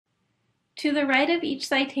To the right of each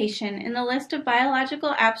citation in the list of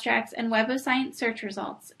biological abstracts and Web of Science search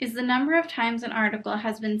results is the number of times an article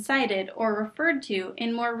has been cited or referred to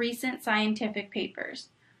in more recent scientific papers.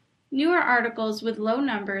 Newer articles with low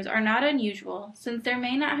numbers are not unusual since there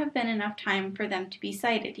may not have been enough time for them to be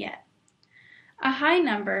cited yet. A high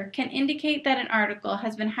number can indicate that an article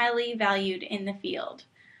has been highly valued in the field.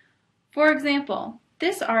 For example,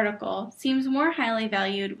 this article seems more highly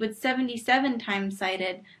valued with 77 times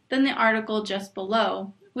cited than the article just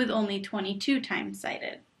below with only 22 times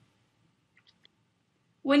cited.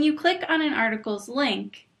 When you click on an article's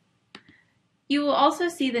link, you will also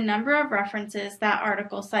see the number of references that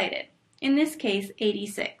article cited, in this case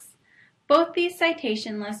 86. Both these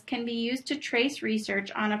citation lists can be used to trace research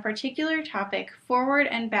on a particular topic forward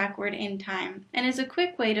and backward in time and is a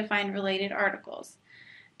quick way to find related articles.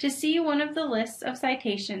 To see one of the lists of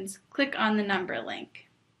citations, click on the number link.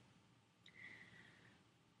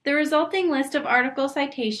 The resulting list of article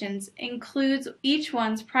citations includes each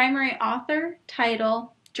one's primary author,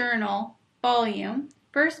 title, journal, volume,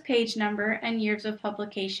 first page number, and years of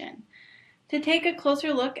publication. To take a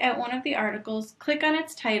closer look at one of the articles, click on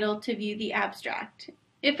its title to view the abstract.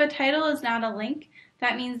 If a title is not a link,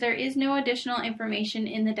 that means there is no additional information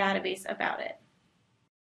in the database about it.